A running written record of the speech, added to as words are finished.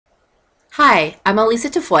Hi, I'm Elisa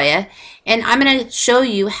Tafoya, and I'm going to show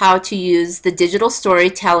you how to use the digital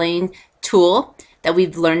storytelling tool that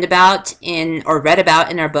we've learned about or read about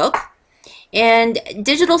in our book. And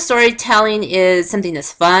digital storytelling is something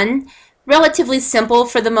that's fun, relatively simple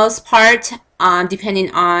for the most part, depending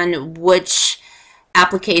on which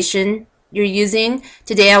application you're using.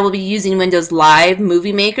 Today I will be using Windows Live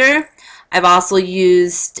Movie Maker. I've also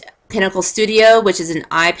used Pinnacle Studio, which is an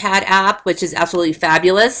iPad app, which is absolutely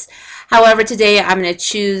fabulous. However, today I'm going to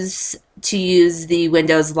choose to use the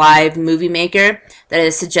Windows Live Movie Maker that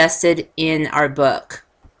is suggested in our book.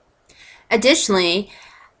 Additionally,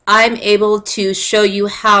 I'm able to show you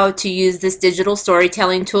how to use this digital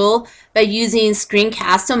storytelling tool by using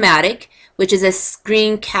Screencast-O-Matic, which is a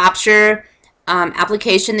screen capture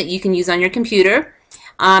application that you can use on your computer.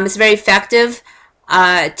 It's very effective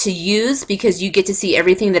to use because you get to see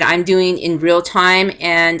everything that I'm doing in real time,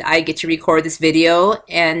 and I get to record this video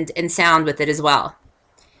and sound with it as well.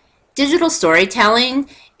 Digital storytelling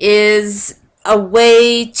is a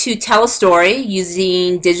way to tell a story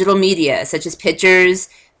using digital media such as pictures,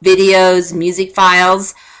 videos, music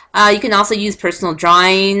files. You can also use personal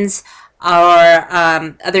drawings or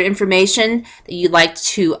other information that you'd like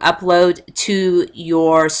to upload to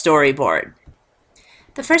your storyboard.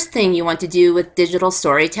 The first thing you want to do with digital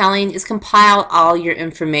storytelling is compile all your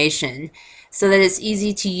information so that it's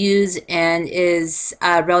easy to use and is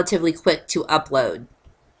relatively quick to upload.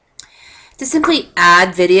 To simply add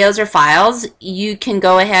videos or files, you can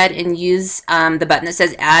go ahead and use the button that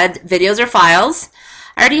says Add Videos or Files.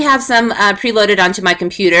 I already have some preloaded onto my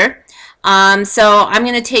computer. So I'm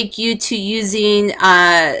going to take you to using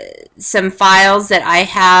some files that I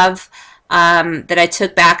have that I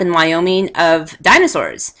took back in Wyoming of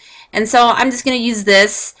dinosaurs. And so I'm just going to use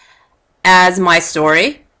this as my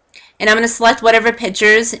story. And I'm going to select whatever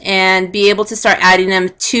pictures and be able to start adding them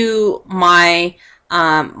to my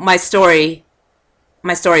my storyboard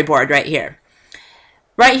right here.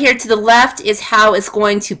 Right here to the left is how it's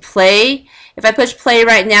going to play. If I push play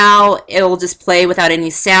right now, it will just play without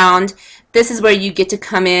any sound. This is where you get to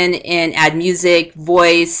come in and add music,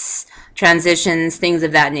 voice, transitions, things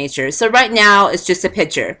of that nature. So right now it's just a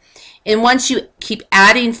picture. And once you keep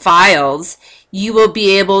adding files, you will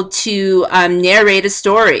be able to narrate a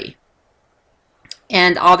story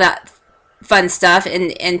and all that fun stuff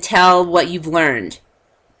and tell what you've learned.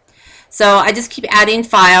 So I just keep adding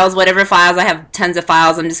files, whatever files. I have tons of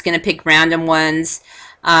files. I'm just going to pick random ones.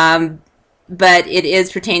 But it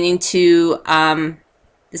is pertaining to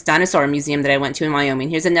this dinosaur museum that I went to in Wyoming.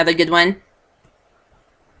 Here's another good one.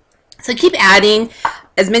 So keep adding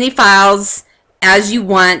as many files as you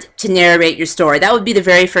want to narrate your story. That would be the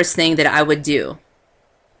very first thing that I would do.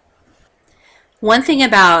 One thing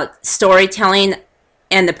about storytelling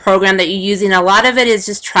and the program that you're using, a lot of it is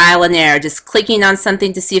just trial and error, just clicking on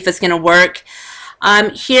something to see if it's going to work.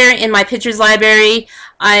 Here in my pictures library,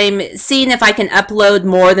 I'm seeing if I can upload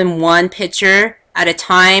more than one picture at a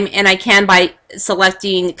time, and I can by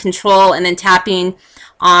selecting Control and then tapping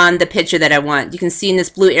on the picture that I want. You can see in this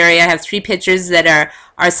blue area I have 3 pictures that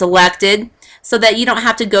are selected so that you don't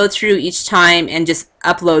have to go through each time and just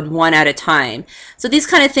upload one at a time. So these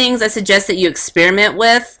kind of things I suggest that you experiment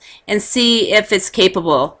with and see if it's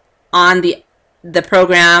capable on the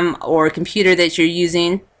program or computer that you're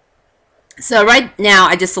using. So right now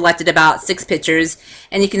I just selected about 6 pictures,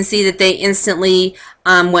 and you can see that they instantly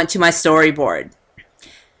went to my storyboard.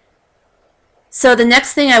 So the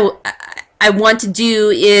next thing I want to do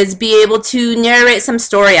is be able to narrate some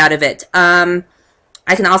story out of it.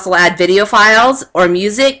 I can also add video files or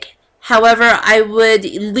music. However, I would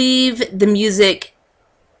leave the music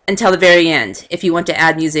until the very end if you want to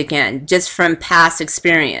add music in, just from past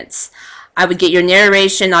experience. I would get your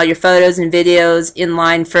narration, all your photos and videos in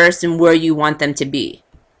line first and where you want them to be.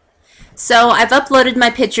 So I've uploaded my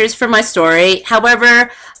pictures for my story. However,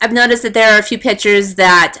 I've noticed that there are a few pictures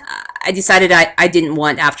that I decided I didn't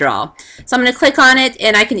want after all. So I'm going to click on it,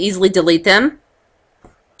 and I can easily delete them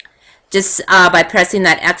just by pressing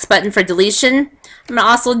that X button for deletion. I'm going to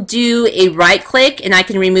also do a right click, and I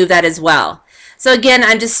can remove that as well. So again,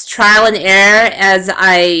 I'm just trial and error as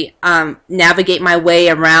I navigate my way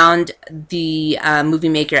around the Movie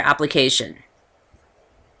Maker application.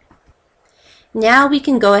 Now we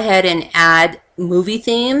can go ahead and add movie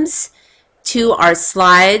themes to our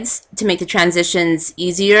slides to make the transitions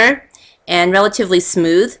easier and relatively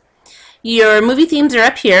smooth. Your movie themes are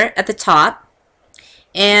up here at the top,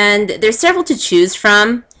 and there's several to choose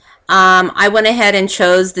from. I went ahead and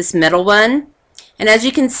chose this middle one, and as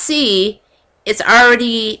you can see, it's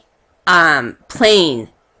already playing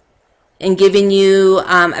and giving you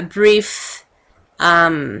a brief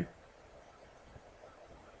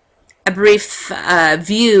a brief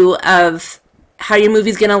view of how your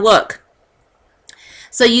movie's going to look.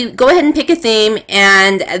 So you go ahead and pick a theme,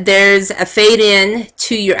 and there's a fade in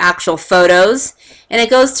to your actual photos, and it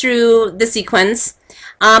goes through the sequence.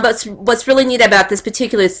 But what's really neat about this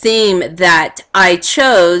particular theme that I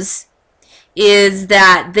chose is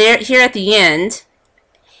that here at the end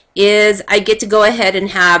is I get to go ahead and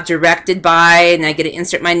have directed by, and I get to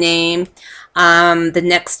insert my name. The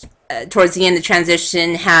next towards the end, the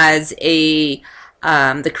transition has the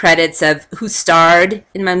credits of who starred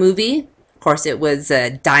in my movie. Of course, it was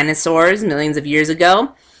dinosaurs millions of years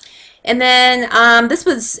ago. And then this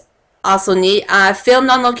was also neat. Filmed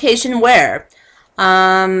on location where?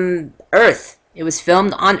 Earth. It was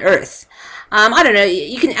filmed on Earth. I don't know.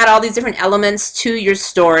 You can add all these different elements to your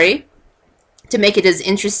story to make it as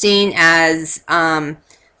interesting, as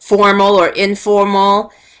formal or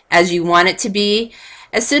informal as you want it to be.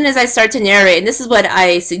 As soon as I start to narrate, and this is what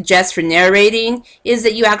I suggest for narrating, is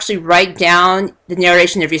that you actually write down the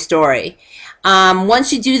narration of your story.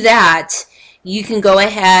 Once you do that, you can go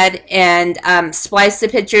ahead and splice the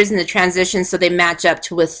pictures and the transitions so they match up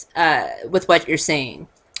to with what you're saying.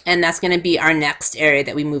 And that's going to be our next area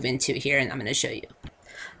that we move into here, and I'm going to show you.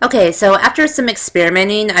 Okay, so after some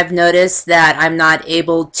experimenting, I've noticed that I'm not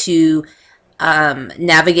able to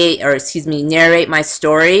narrate my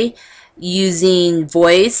story using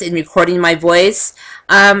voice and recording my voice.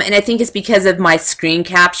 And I think it's because of my screen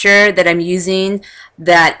capture that I'm using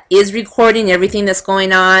that is recording everything that's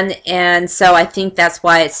going on. And so I think that's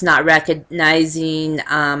why it's not recognizing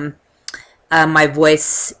my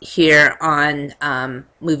voice here on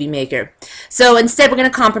Movie Maker. So instead we're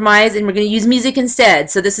going to compromise and we're going to use music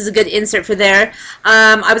instead. So this is a good insert for there.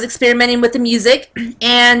 I was experimenting with the music,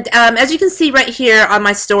 and as you can see right here on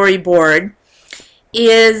my storyboard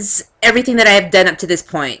is everything that I have done up to this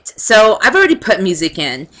point. So I've already put music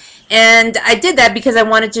in, and I did that because I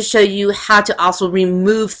wanted to show you how to also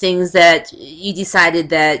remove things that you decided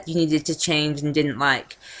that you needed to change and didn't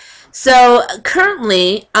like. So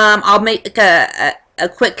currently, I'll make a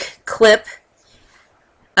quick clip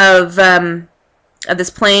of this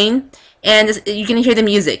playing, and you can hear the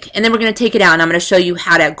music. And then we're going to take it out, and I'm going to show you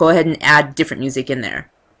how to go ahead and add different music in there.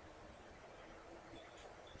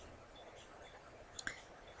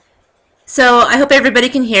 So I hope everybody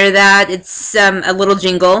can hear that. It's a little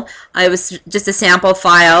jingle. It was just a sample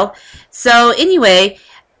file. So anyway,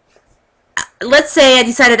 let's say I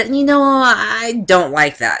decided, you know, I don't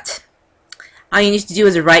like that. All you need to do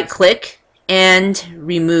is right click and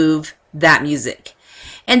remove that music.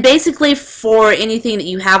 And basically for anything that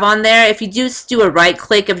you have on there, if you just do a right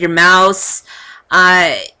click of your mouse,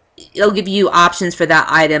 it'll give you options for that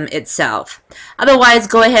item itself. Otherwise,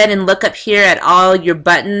 go ahead and look up here at all your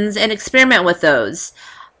buttons and experiment with those.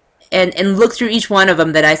 And look through each one of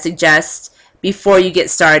them that I suggest before you get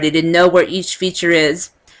started and know where each feature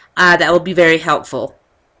is. That will be very helpful.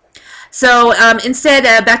 So instead,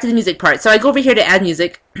 back to the music part. So I go over here to add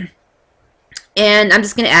music. And I'm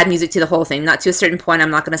just going to add music to the whole thing. Not to a certain point. I'm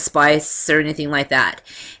not going to splice or anything like that.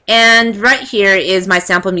 And right here is my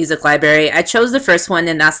sample music library. I chose the first one,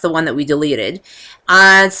 and that's the one that we deleted.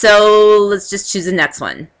 So let's just choose the next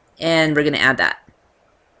one. And we're going to add that.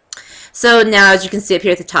 So now, as you can see up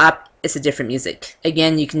here at the top, it's a different music.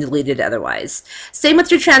 Again, you can delete it otherwise. Same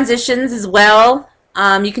with your transitions as well.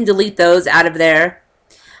 You can delete those out of there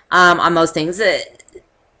on most things.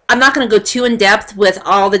 I'm not going to go too in-depth with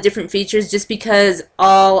all the different features just because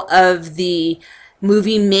all of the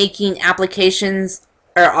movie making applications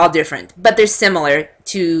are all different, but they're similar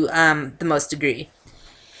to the most degree.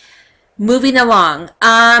 Moving along,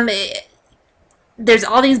 there's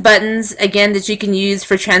all these buttons again that you can use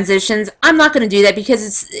for transitions. I'm not going to do that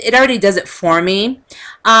because it already does it for me.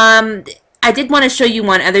 I did want to show you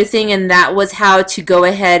one other thing, and that was how to go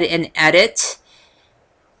ahead and edit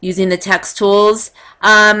using the text tools.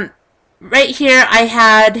 Right here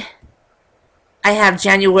I have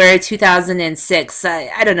January 2006.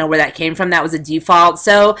 I don't know where that came from. That was a default.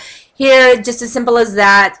 So here, just as simple as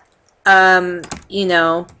that, you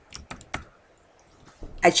know,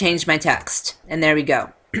 I changed my text, and there we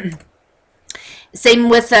go. Same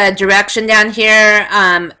with direction down here,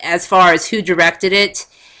 as far as who directed it.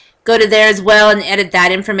 Go to there as well and edit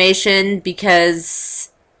that information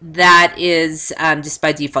because that is just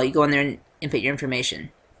by default. You go in there and input your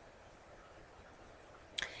information.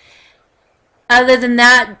 Other than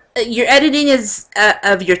that, your editing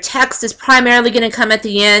of your text is primarily going to come at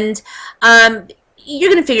the end.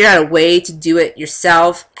 You're going to figure out a way to do it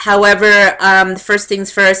yourself. However, the first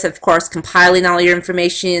things first, of course, compiling all your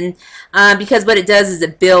information, because what it does is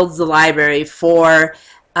it builds the library for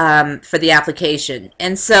for the application.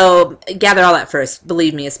 And so gather all that first.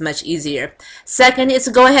 Believe me, it's much easier. Second is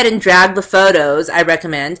to go ahead and drag the photos, I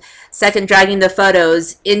recommend. Second, dragging the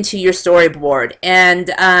photos into your storyboard. And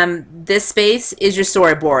this space is your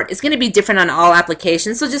storyboard. It's going to be different on all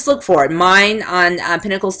applications, so just look for it. Mine on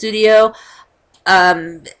Pinnacle Studio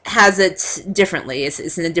has it differently.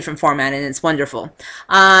 It's in a different format, and it's wonderful.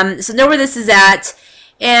 So know where this is at.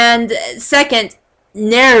 And second,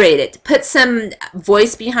 narrate it. Put some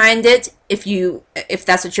voice behind it if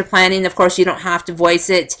that's what you're planning. Of course, you don't have to voice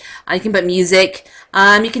it. You can put music.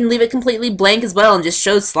 You can leave it completely blank as well and just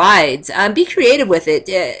show slides. Be creative with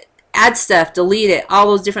it. Add stuff, delete it, all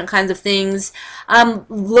those different kinds of things.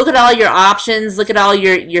 Look at all your options. Look at all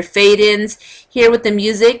your fade-ins. Here with the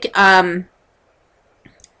music,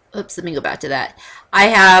 oops, let me go back to that. I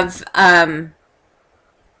have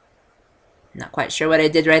not quite sure what I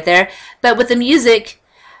did right there, but with the music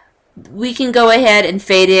we can go ahead and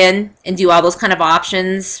fade in and do all those kind of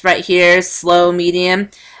options right here, slow, medium.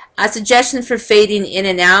 A suggestion for fading in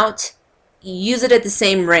and out, use it at the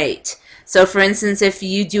same rate. So for instance, if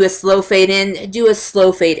you do a slow fade in, do a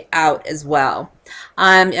slow fade out as well.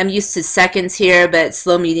 I'm used to seconds here, but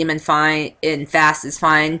slow, medium, and fine and fast is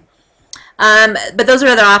fine. But those are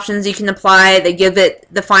other options you can apply that give it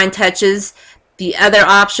the fine touches. The other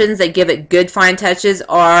options that give it good fine touches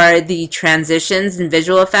are the transitions and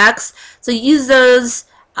visual effects. So use those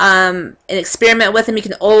and experiment with them. You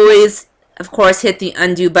can always, of course, hit the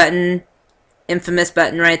undo button, infamous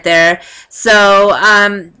button right there. So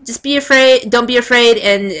just don't be afraid,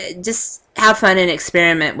 and just have fun and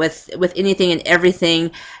experiment with anything and everything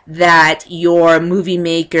that your Movie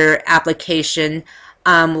Maker application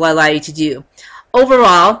will allow you to do.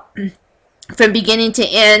 Overall, from beginning to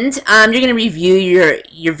end, you're going to review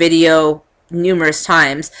your video numerous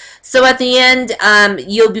times. So at the end,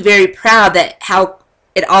 you'll be very proud that how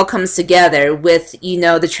it all comes together with, you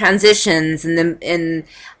know, the transitions and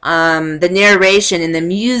the narration and the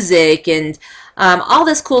music and all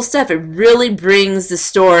this cool stuff. It really brings the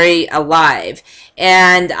story alive.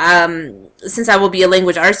 And since I will be a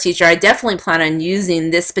language arts teacher, I definitely plan on using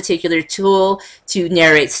this particular tool to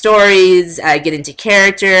narrate stories, get into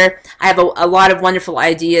character. I have a lot of wonderful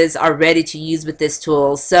ideas already to use with this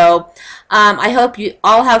tool. So I hope you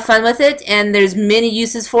all have fun with it, and there's many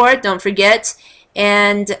uses for it. Don't forget,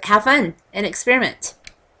 and have fun and experiment.